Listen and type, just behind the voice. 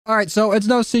All right, so it's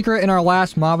no secret in our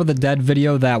last Mob of the Dead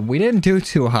video that we didn't do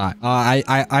too hot.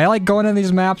 I like going in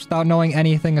these maps without knowing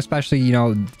anything, especially, you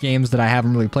know, games that I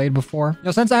haven't really played before. You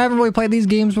know, since I haven't really played these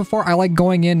games before, I like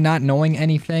going in not knowing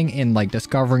anything and like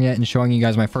discovering it and showing you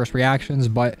guys my first reactions,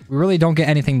 but we really don't get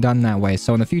anything done that way.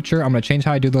 So in the future, I'm going to change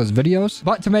how I do those videos.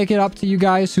 But to make it up to you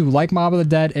guys who like Mob of the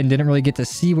Dead and didn't really get to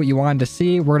see what you wanted to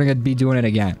see, we're going to be doing it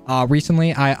again.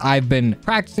 Recently, I've been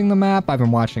practicing the map. I've been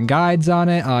watching guides on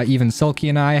it. Even Silky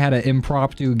and I had an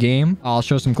impromptu game. I'll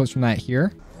show some clips from that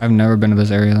here. I've never been to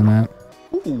this area of the map.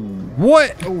 Ooh.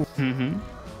 What? Mm-hmm.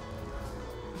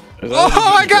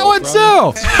 Oh, I got one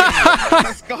too! Hey,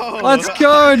 let's go! Let's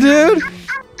go, dude!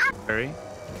 Hurry.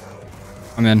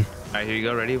 I'm in. Alright, here you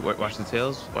go. Ready? Watch the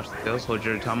tails. Watch the tails. Hold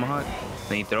your tomahawk.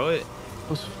 Then you throw it.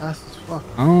 Goes fast as fuck.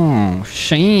 Oh,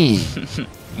 Shane.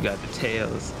 You got the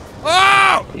tails.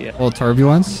 Oh! Yeah. A little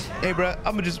turbulence. Hey, bro,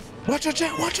 I'm gonna just watch your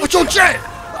jet. Watch your jet!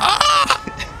 Ah!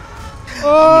 I'm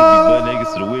gonna be butt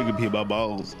naked so the wig can hit my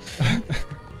balls.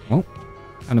 Oh,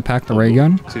 gonna pack the ray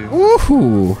gun. Two.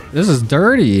 Ooh, this is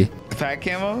dirty. The fat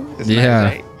camo? It's Yeah.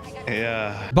 nice, right?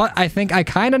 Yeah. But I think I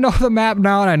kind of know the map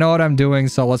now and I know what I'm doing.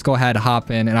 So let's go ahead, hop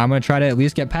in, and I'm going to try to at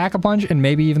least get Pack-a-Punch and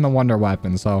maybe even the Wonder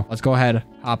Weapon. So let's go ahead,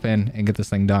 hop in and get this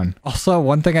thing done. Also,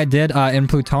 one thing I did in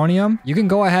Plutonium, you can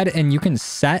go ahead and you can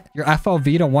set your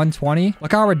FOV to 120.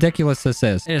 Look how ridiculous this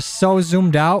is. It is so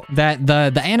zoomed out that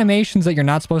the animations that you're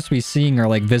not supposed to be seeing are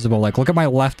like visible. Like look at my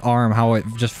left arm, how it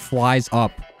just flies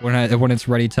up when it's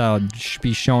ready to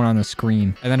be shown on the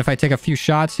screen. And then if I take a few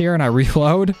shots here and I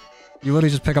reload, you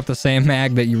literally just pick up the same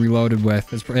mag that you reloaded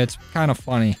with. It's kind of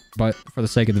funny, but for the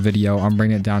sake of the video, I'm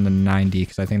bringing it down to 90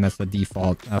 because I think that's the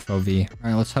default FOV. All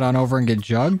right, let's head on over and get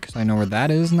Jug because I know where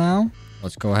that is now.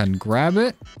 Let's go ahead and grab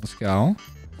it. Let's go.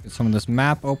 Get some of this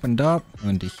map opened up. Go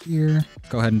into here.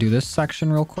 Go ahead and do this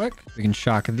section real quick. We can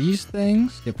shock these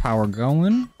things. Get power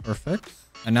going. Perfect.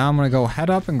 And now I'm going to go head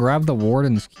up and grab the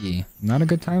Warden's Key. Not a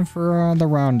good time for the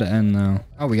round to end, though.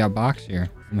 Oh, we got box here.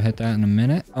 I'm going to hit that in a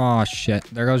minute. Oh, shit.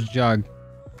 There goes Jug.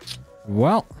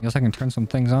 Well, I guess I can turn some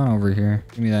things on over here.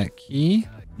 Give me that key.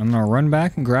 I'm going to run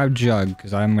back and grab Jug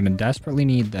because I'm going to desperately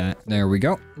need that. There we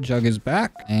go. Jug is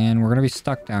back. And we're going to be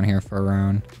stuck down here for a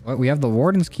round. But we have the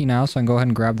Warden's Key now, so I can go ahead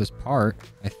and grab this part,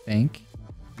 I think.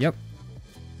 Yep.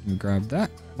 Let me grab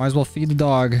that. Might as well feed the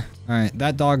dog. All right,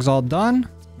 that dog's all done.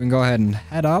 We can go ahead and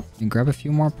head up and grab a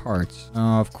few more parts.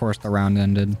 Oh, of course, the round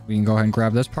ended. We can go ahead and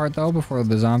grab this part, though, before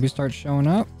the zombies start showing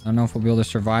up. I don't know if we'll be able to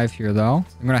survive here, though.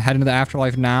 I'm going to head into the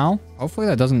afterlife now. Hopefully,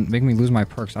 that doesn't make me lose my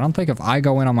perks. I don't think if I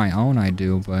go in on my own, I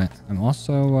do, but I'm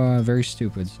also very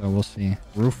stupid, so we'll see.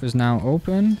 Roof is now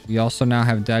open. We also now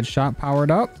have Deadshot powered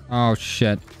up. Oh,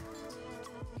 shit.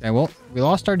 Okay, well, we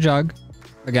lost our Jug.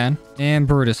 Again. And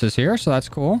Brutus is here, so that's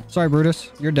cool. Sorry, Brutus.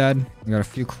 You're dead. We got a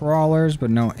few crawlers, but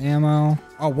no ammo.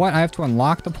 Oh, what? I have to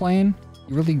unlock the plane?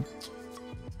 You really...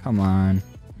 Come on.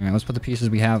 All right, let's put the pieces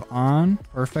we have on.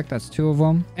 Perfect. That's 2 of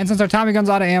them. And since our Tommy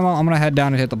gun's out of ammo, I'm going to head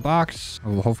down and hit the box.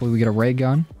 Oh, hopefully we get a ray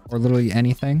gun or literally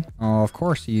anything. Oh, of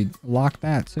course. You locked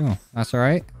that too. That's all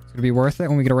right. It's going to be worth it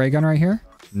when we get a ray gun right here.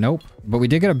 Nope. But we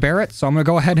did get a Barrett, so I'm going to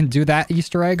go ahead and do that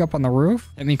Easter egg up on the roof.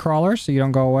 Hit me, crawlers, so you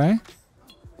don't go away.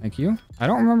 Thank you. I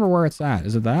don't remember where it's at.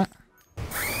 Is it that?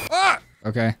 Ah!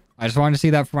 Okay. I just wanted to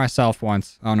see that for myself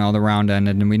once. Oh no, the round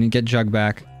ended and we didn't get Jug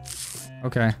back.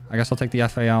 Okay. I guess I'll take the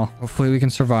FAL. Hopefully we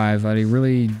can survive. I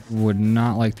really would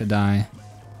not like to die.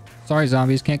 Sorry,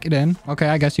 zombies. Can't get in. Okay,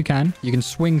 I guess you can. You can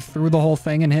swing through the whole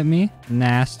thing and hit me.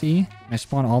 Nasty. I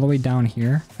spawn all the way down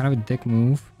here. Kind of a dick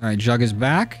move. All right, Jug is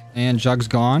back and Jug's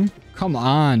gone. Come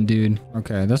on, dude.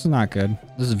 Okay, this is not good.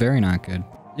 This is very not good.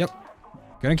 Yep.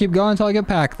 Gonna keep going until I get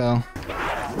packed, though.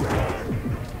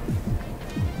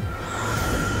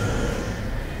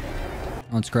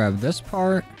 Let's grab this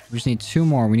part. We just need 2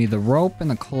 more. We need the rope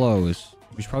and the clothes.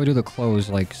 We should probably do the clothes,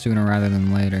 like, sooner rather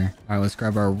than later. All right, let's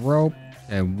grab our rope.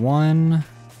 Okay, 1,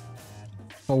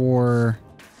 4,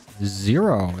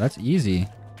 0. That's easy.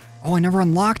 Oh, I never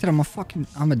unlocked it. I'm a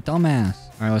dumbass.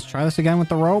 All right, let's try this again with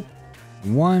the rope.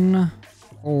 1,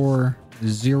 4,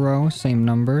 0. Same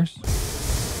numbers.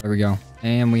 There we go.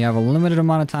 And we have a limited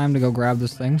amount of time to go grab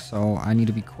this thing, so I need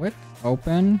to be quick.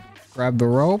 Open. Grab the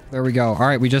rope. There we go. All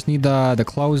right, we just need the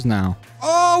clothes now.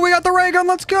 Oh, we got the ray gun.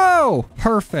 Let's go.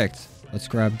 Perfect. Let's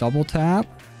grab double tap.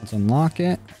 Let's unlock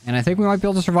it. And I think we might be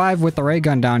able to survive with the ray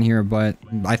gun down here, but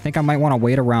I think I might want to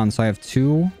wait around, so I have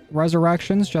 2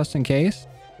 resurrections just in case.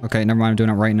 Okay, never mind. I'm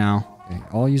doing it right now. Okay,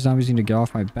 all you zombies need to get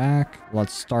off my back.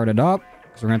 Let's start it up.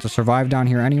 Because we're going to have to survive down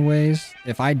here anyways.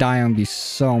 If I die, I'm going to be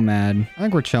so mad. I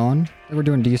think we're chilling. I think we're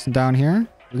doing decent down here.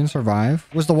 We can survive.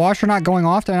 Was the washer not going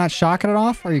off? Did I not shock it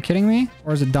off? Are you kidding me?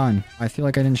 Or is it done? I feel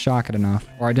like I didn't shock it enough.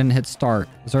 Or I didn't hit start.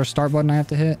 Is there a start button I have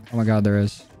to hit? Oh my god, there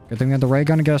is. Good thing we had the ray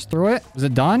gun to get us through it. Is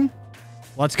it done?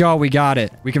 Let's go. We got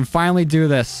it. We can finally do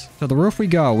this. To the roof we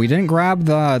go. We didn't grab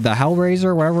the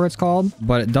Hellraiser, whatever it's called,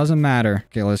 but it doesn't matter.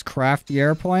 Okay, let's craft the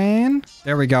airplane.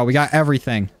 There we go. We got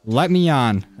everything. Let me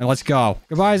on. And let's go.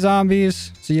 Goodbye,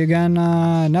 zombies. See you again,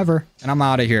 never. And I'm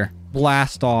out of here.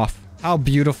 Blast off. How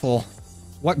beautiful.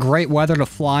 What great weather to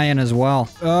fly in as well.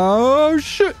 Oh,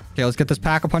 shit. Okay, let's get this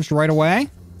Pack-a-Punch right away.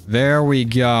 There we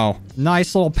go.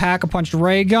 Nice little Pack-a-Punch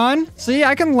ray gun. See,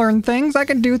 I can learn things. I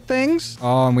can do things.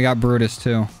 Oh, and we got Brutus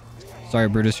too. Sorry,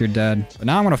 Brutus, you're dead. But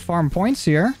now I'm going to farm points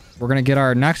here. We're going to get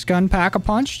our next gun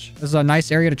Pack-a-Punched. This is a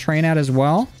nice area to train at as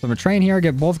well. So I'm going to train here,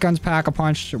 get both guns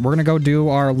Pack-a-Punched. We're going to go do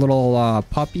our little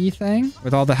puppy thing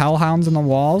with all the Hellhounds in the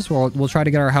walls. We'll try to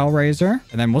get our Hellraiser.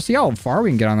 And then we'll see how far we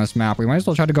can get on this map. We might as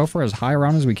well try to go for as high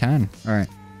around as we can. All right.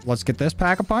 Let's get this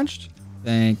Pack-a-Punched.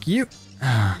 Thank you.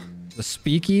 The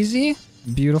Speakeasy.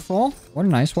 Beautiful. What a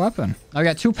nice weapon. Now we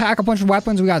got 2 Pack-a-Punch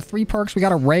weapons. We got 3 perks. We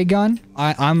got a ray gun.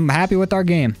 I'm happy with our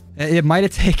game. It might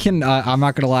have taken, I'm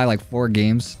not going to lie, like 4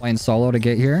 games playing solo to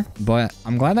get here. But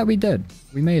I'm glad that we did.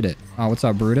 We made it. Oh, what's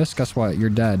up, Brutus? Guess what? You're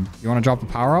dead. You want to drop the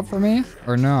power up for me?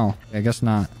 Or no? I guess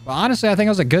not. But honestly, I think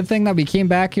it was a good thing that we came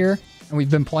back here and we've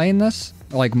been playing this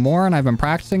like more, and I've been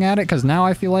practicing at it because now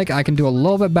I feel like I can do a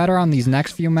little bit better on these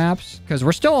next few maps because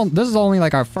this is only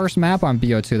like our first map on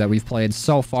BO2 that we've played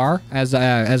so far as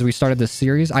we started this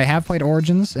series. I have played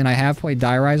Origins and I have played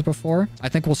Die Rise before. I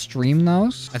think we'll stream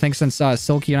those. I think since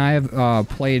Silky and I have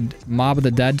played Mob of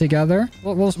the Dead together,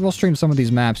 we'll stream some of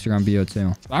these maps here on BO2.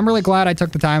 So I'm really glad I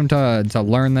took the time to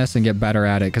learn this and get better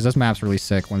at it because this map's really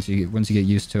sick once you get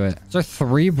used to it. Is there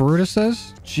 3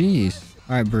 Brutuses? Jeez.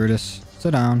 All right, Brutus.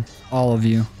 Sit down. All of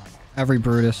you. Every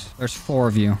Brutus. There's 4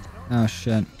 of you. Oh,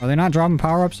 shit. Are they not dropping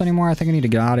power-ups anymore? I think I need to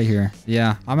get out of here.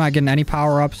 Yeah, I'm not getting any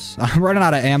power-ups. I'm running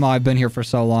out of ammo. I've been here for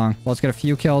so long. Let's get a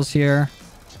few kills here.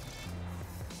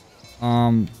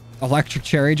 Electric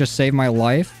Cherry just saved my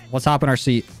life. Let's hop in our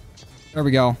seat. There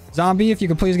we go. Zombie, if you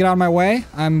could please get out of my way.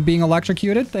 I'm being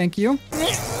electrocuted. Thank you.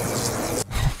 Oh,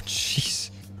 jeez.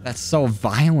 That's so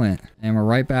violent. And we're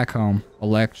right back home.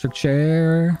 Electric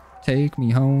Chair. Take me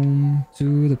home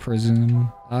to the prison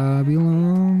I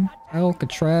belong.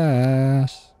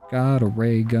 Alcatraz. Got a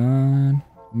ray gun.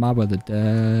 Mob of the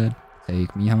Dead.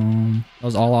 Take me home. That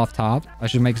was all off top. I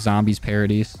should make zombies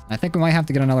parodies. I think we might have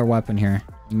to get another weapon here.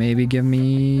 Maybe give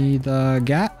me the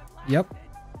GAT. Yep.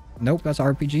 Nope, that's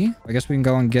RPG. I guess we can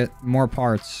go and get more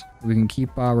parts. We can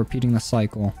keep repeating the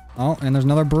cycle. Oh, and there's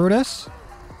another Brutus.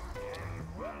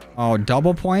 Oh,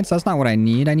 double points? That's not what I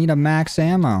need. I need a max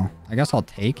ammo. I guess I'll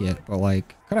take it, but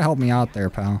like, could have helped me out there,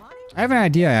 pal. I have an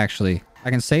idea, actually.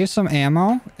 I can save some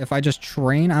ammo if I just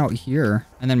train out here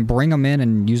and then bring them in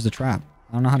and use the trap.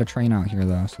 I don't know how to train out here,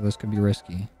 though, so this could be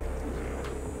risky.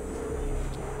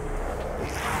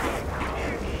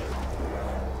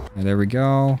 Okay, there we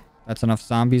go. That's enough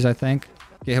zombies, I think.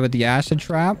 Get hit with the acid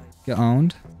trap. Get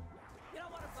owned.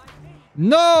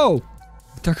 No!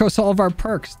 There goes all of our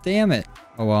perks. Damn it.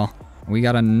 Oh, well. We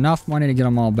got enough money to get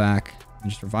them all back. I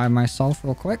just revive myself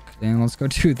real quick. And let's go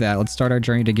do that. Let's start our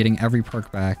journey to getting every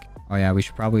perk back. Oh, yeah. We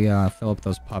should probably fill up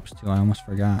those pups, too. I almost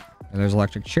forgot. Okay, there's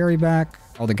Electric Cherry back.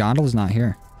 Oh, the gondola's not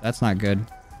here. That's not good.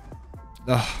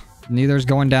 Ugh. Neither's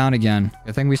going down again.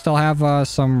 I think we still have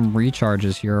some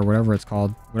recharges here or whatever it's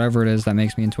called. Whatever it is that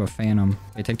makes me into a phantom.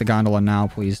 Okay, take the gondola now,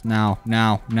 please. Now.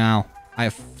 I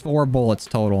have 4 bullets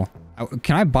total.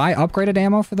 Can I buy upgraded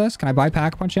ammo for this? Can I buy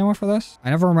Pack-a-Punch ammo for this? I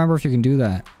never remember if you can do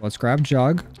that. Let's grab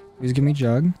Jug. Please give me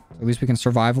Jug. So at least we can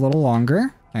survive a little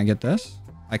longer. Can I get this?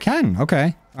 I can.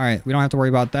 Okay. All right. We don't have to worry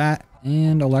about that.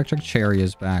 And Electric Cherry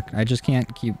is back. I just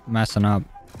can't keep messing up.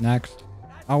 Next.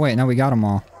 Oh, wait. No, we got them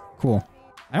all. Cool.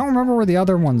 I don't remember where the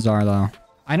other ones are, though.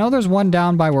 I know there's one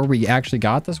down by where we actually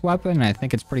got this weapon, and I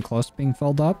think it's pretty close to being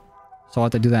filled up. So I'll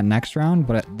have to do that next round,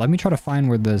 but let me try to find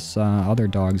where this other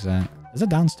dog's at. Is it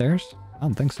downstairs? I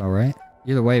don't think so, right?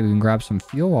 Either way, we can grab some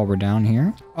fuel while we're down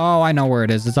here. Oh, I know where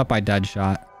it is. It's up by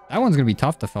Deadshot. That one's going to be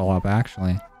tough to fill up,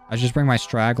 actually. I should just bring my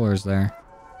stragglers there.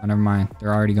 Oh, never mind.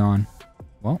 They're already gone.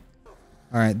 Well.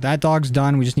 All right, that dog's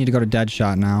done. We just need to go to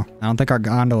Deadshot now. I don't think our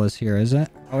gondola is here, is it?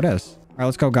 Oh, it is. All right,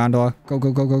 let's go, gondola. Go,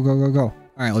 go, go, go, go, go, go. All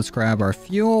right, let's grab our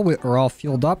fuel. We're all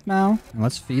fueled up now. And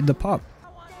let's feed the pup.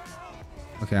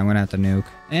 Okay, I'm going to have to nuke.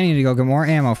 And I need to go get more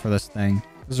ammo for this thing.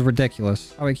 This is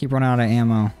ridiculous. How do we keep running out of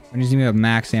ammo? We need to have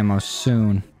max ammo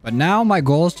soon. But now my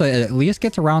goal is to at least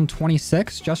get to round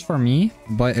 26 just for me.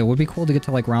 But it would be cool to get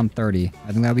to like round 30.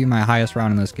 I think that would be my highest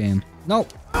round in this game.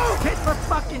 Nope. Hit for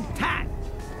fucking tat.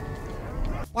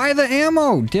 Buy the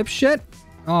ammo, dipshit.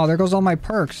 Oh, there goes all my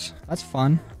perks. That's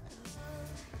fun.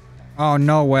 Oh,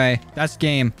 no way. That's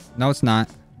game. No, it's not.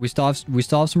 We still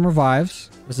have some revives.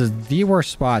 This is the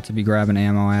worst spot to be grabbing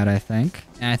ammo at, I think.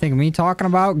 And I think me talking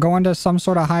about going to some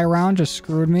sort of high round just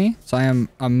screwed me. So I am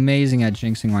amazing at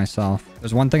jinxing myself.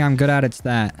 There's one thing I'm good at, it's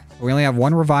that. We only have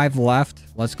one revive left.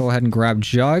 Let's go ahead and grab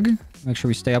Jug. Make sure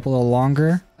we stay up a little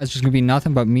longer. It's just gonna be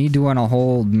nothing but me doing a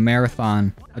whole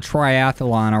marathon, a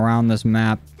triathlon around this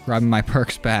map, grabbing my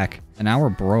perks back. And now we're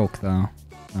broke, though.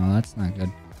 No, that's not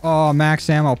good. Oh, max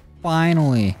ammo.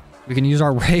 Finally. We can use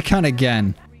our ray gun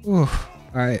again. Ooh.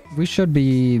 Alright, we should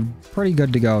be pretty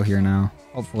good to go here now.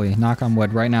 Hopefully. Knock on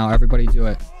wood. Right now, everybody do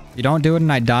it. If you don't do it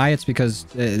and I die, it's because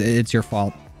it's your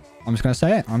fault. I'm just gonna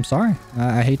say it. I'm sorry.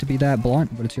 I hate to be that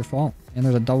blunt, but it's your fault. And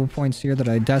there's a double points here that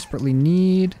I desperately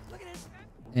need.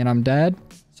 And I'm dead.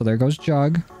 So there goes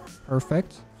Jug.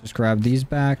 Perfect. Just grab these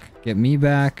back. Get me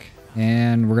back.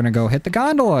 And we're gonna go hit the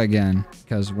gondola again.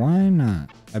 Because why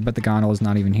not? I bet the gondola's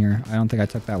not even here. I don't think I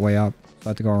took that way up. So I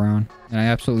have to go around. And I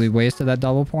absolutely wasted that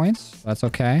double points. That's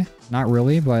okay. Not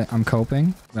really, but I'm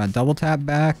coping. Got double tap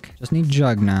back. Just need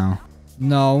Jug now.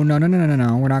 No, no, no, no, no, no,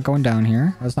 no. We're not going down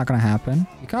here. That's not gonna happen.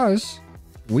 Because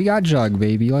we got Jug,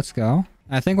 baby. Let's go.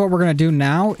 I think what we're gonna do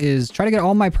now is try to get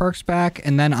all my perks back.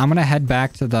 And then I'm gonna head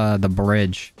back to the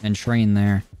bridge and train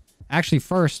there. Actually,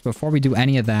 first, before we do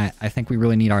any of that, I think we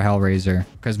really need our Hellraiser.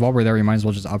 Because while we're there, we might as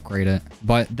well just upgrade it.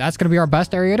 But that's going to be our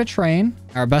best area to train.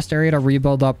 Our best area to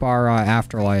rebuild up our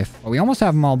afterlife. But we almost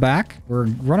have them all back. We're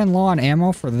running low on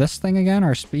ammo for this thing again,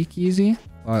 our speakeasy.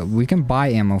 But we can buy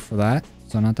ammo for that.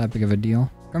 So not that big of a deal.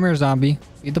 Come here, zombie.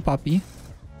 Feed the puppy.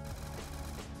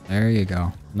 There you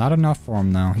go. Not enough for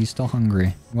him, though. He's still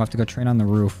hungry. We'll have to go train on the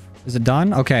roof. Is it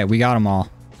done? Okay, we got them all.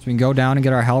 So we can go down and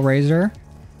get our Hellraiser.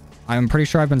 I'm pretty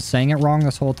sure I've been saying it wrong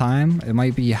this whole time. It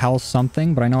might be Hell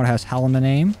something, but I know it has Hell in the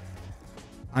name.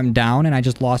 I'm down and I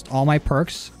just lost all my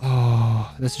perks.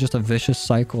 Oh, this is just a vicious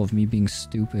cycle of me being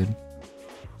stupid.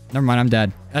 Never mind, I'm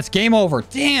dead. That's game over.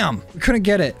 Damn! We couldn't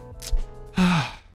get it.